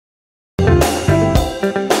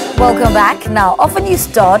Welcome back. Now, often you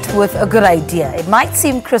start with a good idea. It might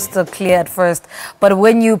seem crystal clear at first, but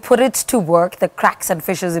when you put it to work, the cracks and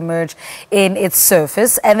fissures emerge in its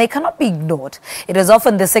surface, and they cannot be ignored. It is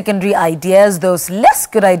often the secondary ideas, those less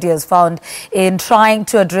good ideas found in trying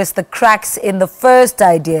to address the cracks in the first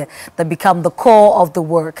idea, that become the core of the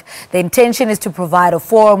work. The intention is to provide a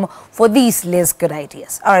forum for these less good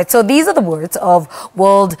ideas. All right, so these are the words of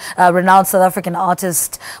world-renowned South African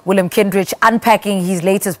artist William Kentridge, unpacking his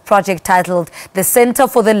latest project titled The Center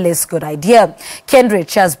for the Less Good Idea.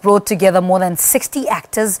 Kentridge has brought together more than 60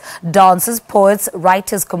 actors, dancers, poets,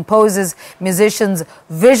 writers, composers, musicians,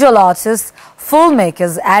 visual artists,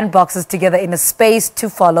 filmmakers and boxers together in a space to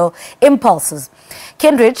follow impulses.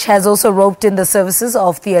 Kentridge has also roped in the services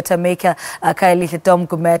of theatre maker Khayelihle Dominique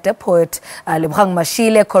Gumede, poet Lebogang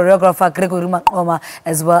Mashile, choreographer Gregory Maqoma,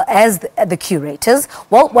 as well as the curators.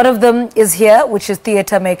 Well, one of them is here, which is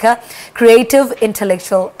theatre maker, creative,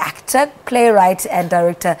 intellectual actor, playwright and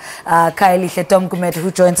director Khayelihle Dominique Gumede,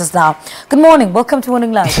 who joins us now. Good morning. Welcome to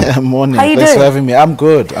Morning Live. Morning. How are you Thanks doing? for having me. I'm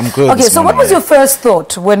good. Okay, so what was your first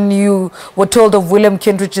thought when you were told of William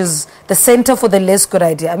Kentridge's The Center for the Less Good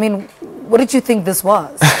Idea? I mean, what did you think this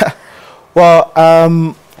was? Well,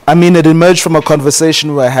 I mean, it emerged from a conversation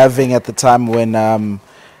we were having at the time when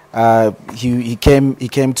he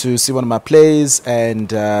came to see one of my plays, and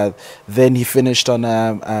then he finished on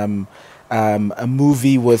a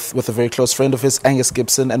movie with a very close friend of his, Angus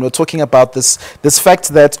Gibson, and we're talking about this fact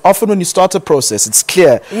that often when you start a process, it's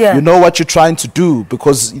clear, you know what you're trying to do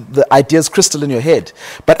because the idea is crystal in your head.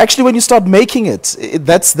 But actually when you start making it,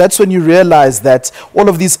 that's when you realize that all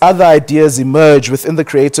of these other ideas emerge within the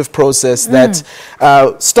creative process that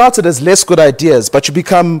started as less good ideas, but you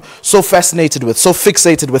become so fascinated with, so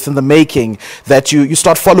fixated within the making that you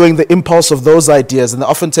start following the impulse of those ideas, and they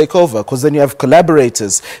often take over because then you have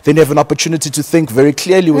collaborators, then you have an opportunity to think very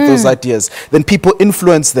clearly with those ideas. Then people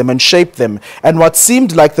influence them and shape them. And what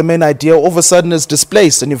seemed like the main idea all of a sudden is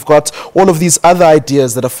displaced, and you've got all of these other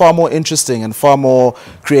ideas that are far more interesting and far more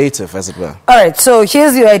creative, as it were. All right, so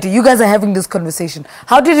here's your idea. You guys are having this conversation.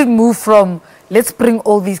 How did it move from let's bring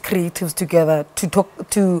all these creatives together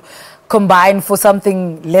to combine for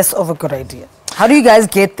something less of a good idea? How do you guys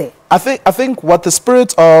get there? I think what the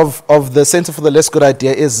spirit of the Center for the Less Good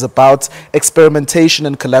Idea is about experimentation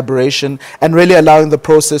and collaboration, and really allowing the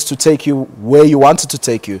process to take you where you want it to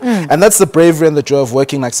take you. And that's the bravery and the joy of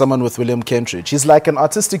working like someone with William Kentridge. He's like an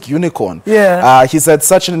artistic unicorn. He's had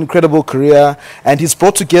such an incredible career, and he's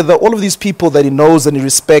brought together all of these people that he knows and he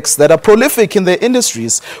respects that are prolific in their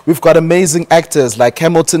industries. We've got amazing actors like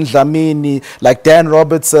Hamilton Dlamini, like Dan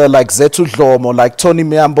Roberts, like Zethu Dlomo, like Tony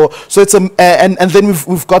Miambo. So it's and then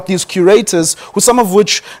we've got these curators, who some of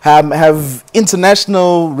which have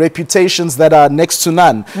international reputations that are next to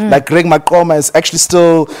none. Like Greg Maqoma is actually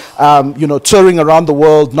still, touring around the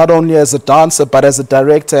world, not only as a dancer but as a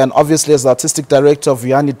director, and obviously as the artistic director of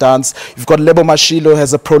Vuyani Dance. You've got Lebogang Mashile, who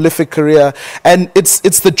has a prolific career, and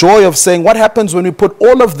it's the joy of saying what happens when we put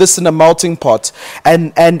all of this in a melting pot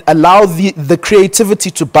and allow the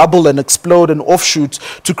creativity to bubble and explode and offshoot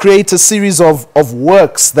to create a series of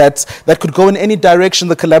works that could go in any direction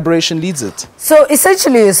the collaboration leads it. So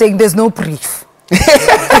essentially you're saying there's no brief.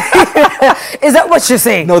 Is that what you're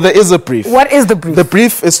saying? No, there is a brief. What is the brief? The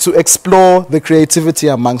brief is to explore the creativity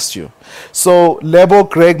amongst you. So Lebo,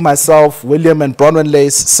 Greg, myself, William and Bronwyn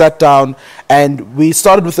Lace sat down and we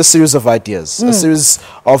started with a series of ideas, a series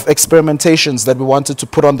of experimentations that we wanted to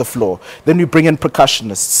put on the floor. Then you bring in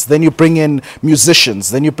percussionists, then you bring in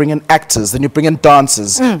musicians, then you bring in actors, then you bring in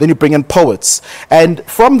dancers, then you bring in poets. And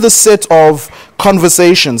from this set of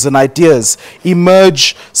conversations and ideas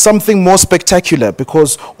emerge something more spectacular,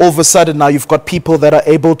 because all of a sudden now you've got people that are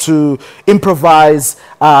able to improvise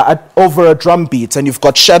over a drum beat, and you've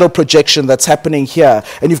got shadow projection that's happening here,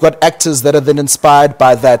 and you've got actors that are then inspired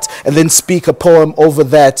by that and then speak a poem over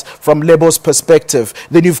that from Lebo's perspective.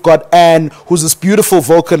 Then you've got Anne, who's this beautiful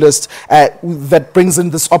vocalist that brings in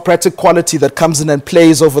this operatic quality that comes in and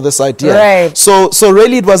plays over this idea. Right. So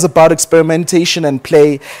really it was about experimentation and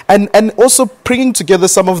play, and also bringing together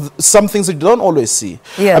some things that you don't always see.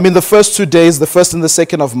 I mean, the first 2 days, the 1st and the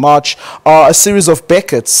 2nd of March, are a series of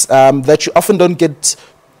Beckett's that you often don't get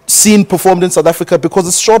seen performed in South Africa because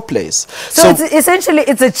it's short plays. So it's essentially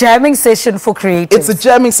it's a jamming session for creatives. It's a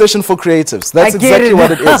jamming session for creatives. That's exactly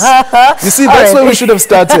what it is. You see, that's where we should have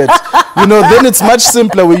started. Then it's much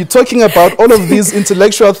simpler. When you're talking about all of these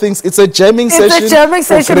intellectual things, it's a jamming session. It's a jamming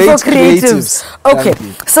session for creatives. Okay,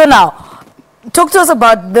 so now talk to us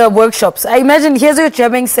about the workshops. I imagine here's your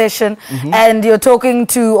jamming session and you're talking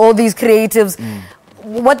to all these creatives.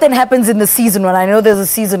 what then happens in the season one? I know there's a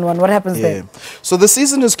season one. What happens there? So the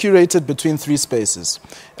season is curated between 3 spaces.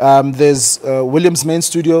 There's William's main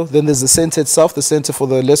studio, then there's the center itself, the Center for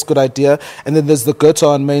the Less Good Idea, and then there's the Goethe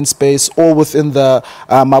on Main space, all within the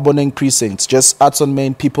Maboneng precinct. Just Arts on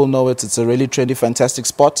Main, people know it. It's a really trendy, fantastic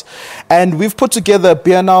spot. And we've put together a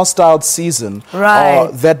Biennale-styled season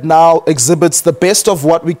that now exhibits the best of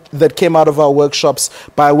what that came out of our workshops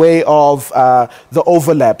by way of the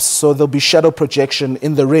overlaps. So there'll be shadow projection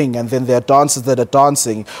in the ring, and then there are dancers that are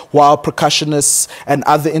dancing, while percussionists and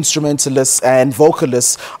other instrumentalists and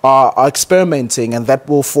vocalists are experimenting, and that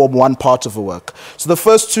will form one part of the work. So the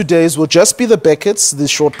first 2 days will just be the Beckett's, the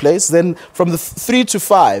short plays. Then from the 3 to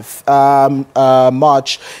 5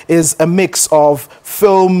 March is a mix of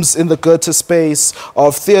films in the Goethe space,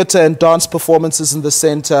 of theatre and dance performances in the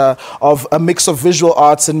center, of a mix of visual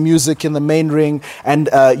arts and music in the main ring, and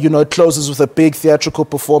it closes with a big theatrical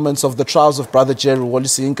performance of The Trials of Brother Jerry,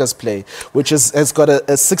 Walisi Inca's play, which has got a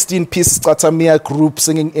 16-piece Tsatamia group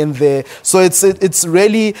singing in there. So it's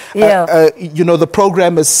really, the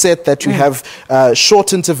program is set that you have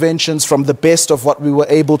short interventions from the best of what we were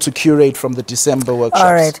able to curate from the December workshops.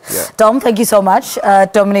 All right. Yeah. Dom, thank you so much.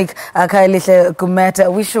 Dominique, Khayelihle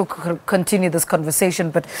Gumede, we should continue this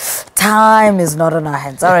conversation, but time is not on our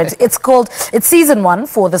hands. All right. It's season 1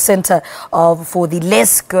 for the Center for the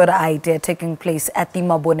Less Good Idea, taking place at the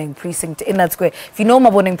Maboneng precinct in that square. If you know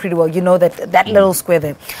Maboneng pretty well, you know that little square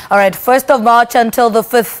there. All right. 1st of March until the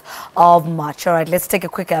 5th of March. All right. Let's take a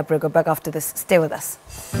quick ad break. We're back after this. Stay with us.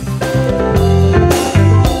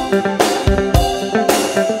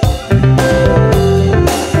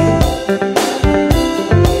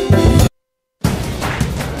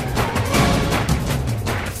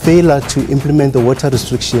 Failure to implement the water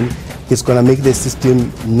restriction is going to make the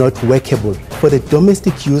system not workable. For the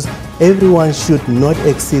domestic use, everyone should not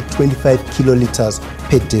exceed 25 kiloliters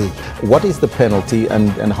per day. What is the penalty,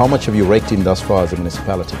 and how much have you raked in thus far as a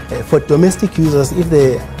municipality? For domestic users, if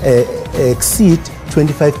they exceed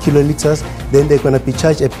 25 kiloliters, then they're going to be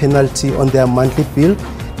charged a penalty on their monthly bill.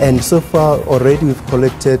 And so far already we've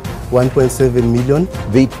collected 1.7 million.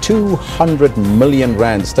 The 200 million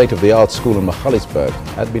rand state-of-the-art school in Magaliesburg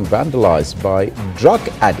had been vandalized by drug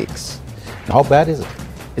addicts. How bad is it?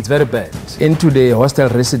 It's very bad. Into the hostel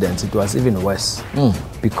residents, it was even worse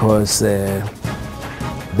because there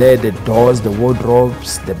the doors, the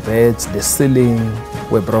wardrobes, the beds, the ceiling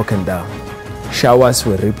were broken down. Showers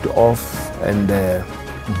were ripped off, and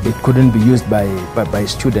it couldn't be used by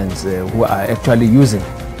students who are actually using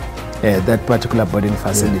that particular boarding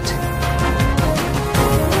facility.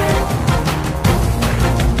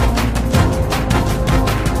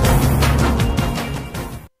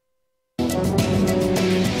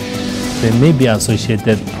 There may be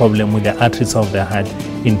associated problem with the arteries of the heart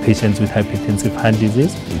in patients with hypertensive heart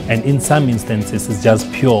disease, and in some instances it's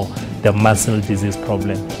just pure the muscle disease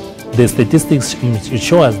problem. The statistics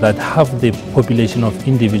show us that half the population of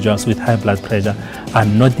individuals with high blood pressure are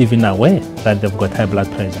not even aware that they've got high blood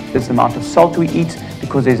pressure. There's the amount of salt we eat,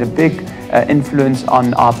 because there's a big influence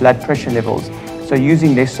on our blood pressure levels. So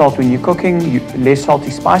using less salt when you're cooking, less salty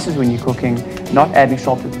spices when you're cooking, not adding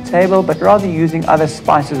salt to the table, but rather using other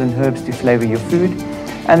spices and herbs to flavor your food.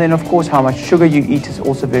 And then of course how much sugar you eat is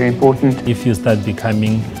also very important. If you start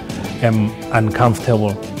becoming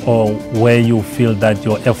uncomfortable, or where you feel that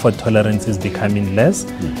your effort tolerance is becoming less,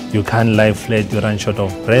 you can't lie flat, you run short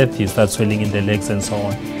of breath, you start swelling in the legs and so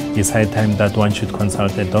on, it's high time that one should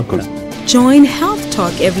consult a doctor. Join Health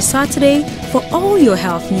Talk every Saturday for all your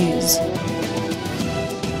health news.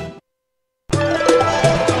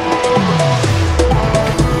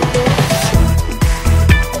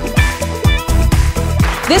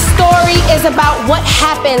 This story is about what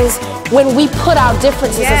happens when we put our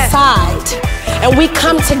differences aside and we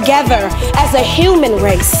come together as a human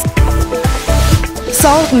race.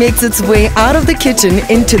 Salt makes its way out of the kitchen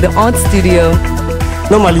into the art studio.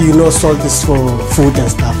 Normally, salt is for food and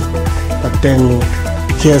stuff, but then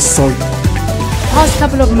here's salt. The past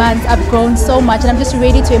couple of months, I've grown so much, and I'm just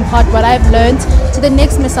ready to impart what I've learned to the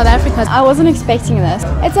next Miss South Africa. I wasn't expecting this.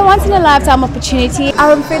 It's a once-in-a-lifetime opportunity.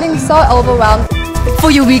 I'm feeling so overwhelmed. For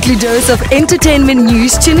your weekly dose of entertainment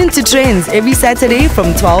news, tune into Trends every Saturday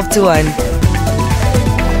from 12 to 1.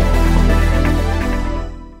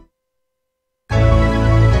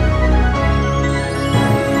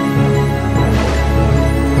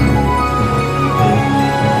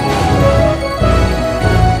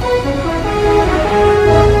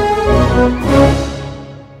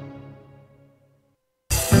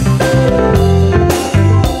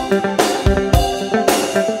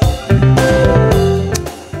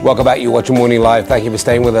 Welcome back. You watch Morning Live. Thank you for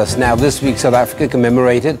staying with us. Now, this week, South Africa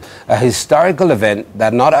commemorated a historical event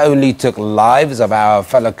that not only took lives of our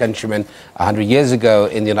fellow countrymen 100 years ago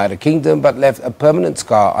in the United Kingdom, but left a permanent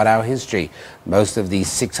scar on our history. Most of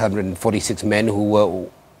these 646 men who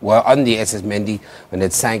were on the SS Mendi when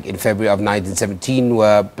it sank in February of 1917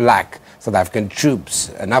 were black South African troops.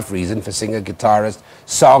 Enough reason for singer, guitarist,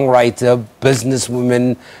 songwriter,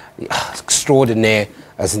 businesswoman extraordinaire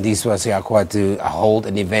Sindiswa Siakwa to hold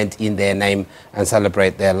an event in their name and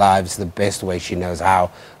celebrate their lives the best way she knows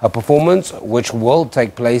how. A performance which will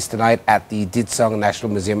take place tonight at the Ditsong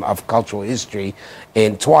National Museum of Cultural History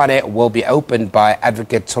in Tshwane will be opened by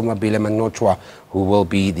Advocate Tsomabile Mangnochwa, who will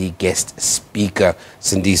be the guest speaker.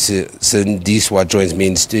 Sindiswa joins me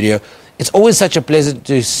in studio. It's always such a pleasure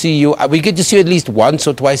to see you. We get to see you at least once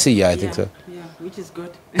or twice a year, I think so. Yeah, which is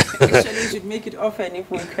good. Actually, we should make it often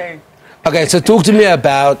if we can. Okay, so talk to me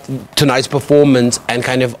about tonight's performance and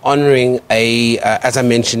kind of honoring as I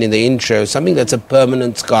mentioned in the intro, something that's a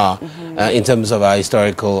permanent scar in terms of our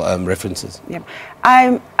historical references. Yeah.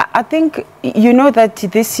 I think you know that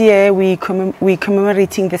this year we're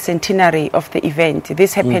commemorating the centenary of the event.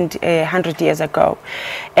 This happened 100 years ago,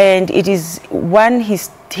 and it is one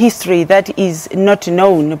history that is not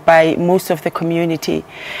known by most of the community,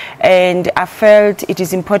 and I felt it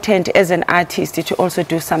is important as an artist to also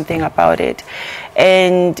do something about it.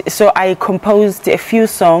 And so I composed a few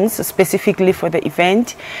songs specifically for the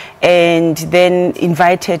event, and then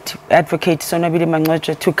invited Advocate Tsomabile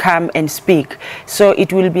Mangnochwa to come and speak. So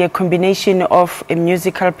it will be a combination of a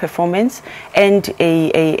musical performance and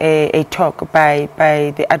a talk by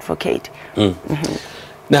the advocate.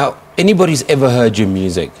 Now, anybody's ever heard your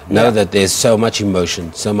music know that there's so much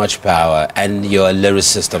emotion, so much power, and you're a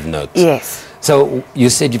lyricist of note. Yes. So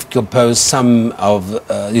you said you've composed some of,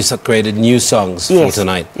 you created new songs for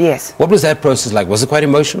tonight. Yes. What was that process like? Was it quite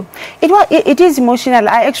emotional? It is emotional.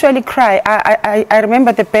 I actually cry. I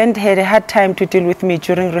remember the band had a hard time to deal with me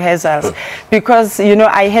during rehearsals because, you know,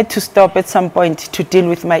 I had to stop at some point to deal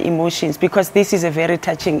with my emotions because this is a very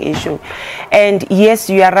touching issue. And yes,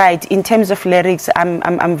 you are right. In terms of lyrics,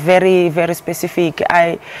 I'm very, very specific.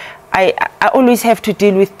 I always have to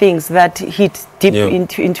deal with things that hit deep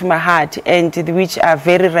into my heart and which are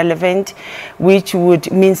very relevant, which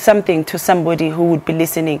would mean something to somebody who would be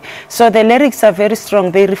listening. So the lyrics are very strong.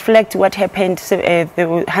 They reflect what happened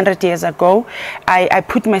 100 years ago. I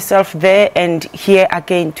put myself there and here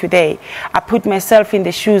again today. I put myself in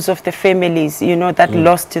the shoes of the families, you know, that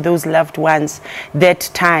lost those loved ones that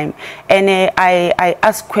time. And I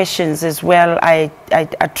ask questions as well. I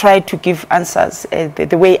try to give answers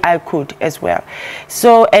the way I could as well.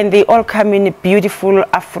 So, and they all come in a beautiful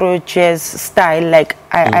Afro jazz style like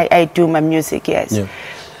I do my music, yes. Yeah.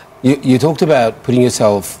 You talked about putting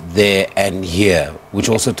yourself there and here, which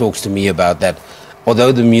also talks to me about that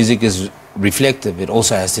although the music is reflective, it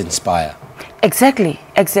also has to inspire. Exactly,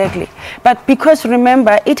 exactly. But because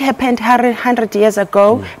remember, it happened 100 years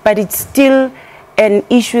ago, but it's still an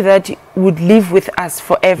issue that would live with us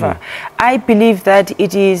forever. I believe that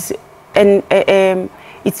it is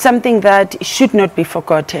it's something that should not be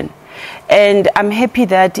forgotten. And I'm happy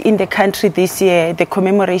that in the country this year, the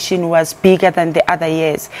commemoration was bigger than the other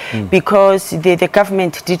years because the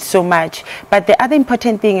government did so much. But the other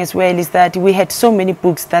important thing as well is that we had so many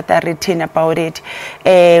books that are written about it.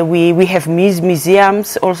 We have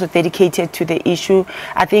museums also dedicated to the issue.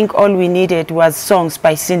 I think all we needed was songs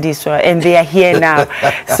by Sindiswa, and they are here now.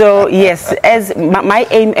 So yes, as my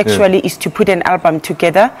aim actually is to put an album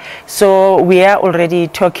together. So we are already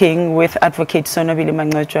talking with Advocate Tsomabile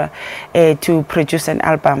Mangnochwa to produce an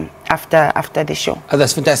album after the show. Oh,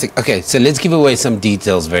 that's fantastic. Okay, so let's give away some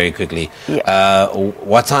details very quickly.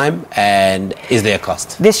 What time and is there a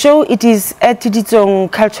cost? The show, it is at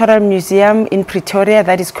Ditsong Cultural Museum in Pretoria,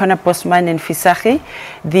 that is Corner Bosman and Fisagi.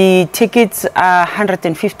 The tickets are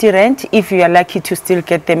 150 rand if you are lucky to still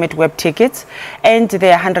get them at web tickets, and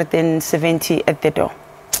they are 170 at the door.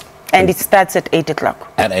 And it starts at 8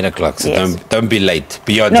 o'clock. At 8 o'clock, so yes. don't be late,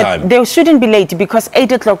 be on no, time. They shouldn't be late because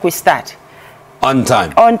 8 o'clock we start. On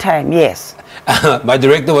time? On time, yes. My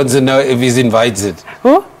director wants to know if he's invited.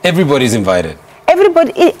 Who? Everybody's invited.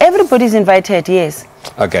 Everybody's invited, yes.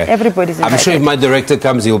 Okay. Everybody's invited. I'm sure if my director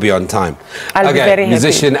comes, he'll be on time. I'll be very happy.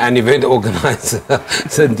 Musician and event organizer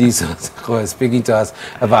Sindiswa speaking to us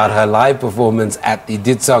about her live performance at the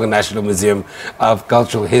Ditsong National Museum of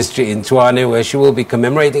Cultural History in Tshwane, where she will be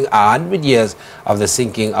commemorating 100 years of the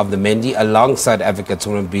sinking of the Mendi alongside Advocate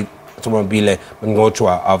Tumambile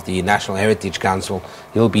Mngotshwa of the National Heritage Council.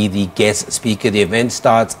 He'll be the guest speaker. The event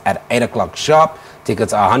starts at 8 o'clock sharp.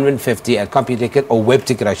 Tickets are 150 at CompuTicket, or web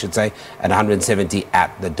ticket I should say, and 170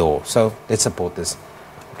 at the door. So let's support this.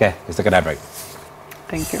 Okay, let's take a ad break.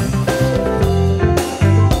 Thank you.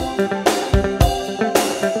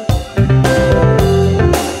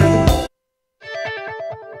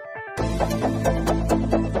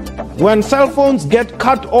 When cell phones get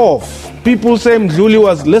cut off, people say Mdluli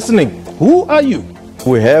was listening. Who are you?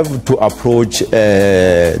 We have to approach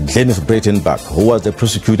Dennis Breitenbach, who was the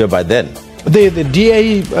prosecutor by then. The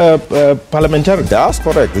DA parliamentarian? That's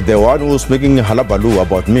correct. The one who was making halabaloo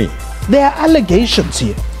about me. There are allegations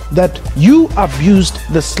here that you abused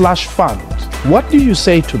the slush fund. What do you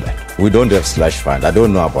say to that? We don't have slush fund. I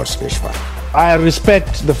don't know about slush fund. I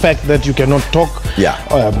respect the fact that you cannot talk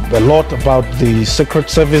a lot about the Secret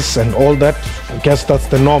Service and all that. I guess that's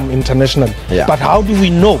the norm internationally. Yeah. But how do we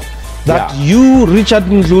know that you, Richard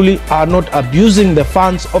Mdluli, are not abusing the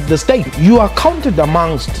funds of the state? You are counted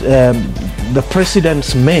amongst the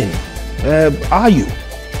president's men. Are you?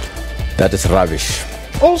 That is rubbish.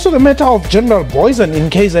 Also the matter of General Boysen in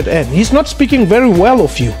KZN. He's not speaking very well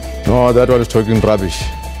of you. No, that one is talking rubbish.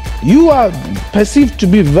 You are perceived to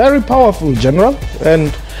be very powerful, General,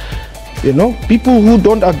 and you know, people who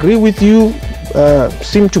don't agree with you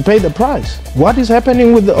seem to pay the price. What is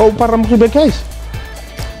happening with the Oparamkhibe case?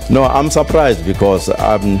 No, I'm surprised because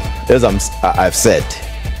as I've said,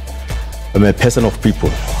 I'm a person of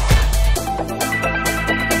people.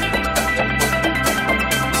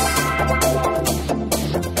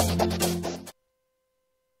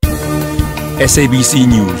 SABC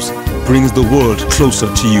News brings the world closer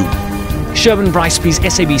to you. Sherwin Bryceby's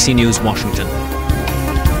SABC News, Washington.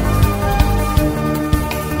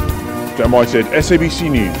 Jam Whitehead, SABC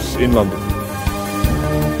News in London.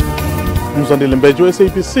 Mzandile Mbejo,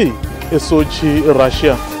 SABC, Sochi,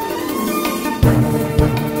 Russia.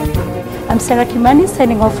 I'm Sarah Kimani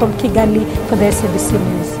signing off from Kigali for the SABC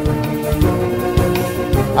News.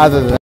 Other than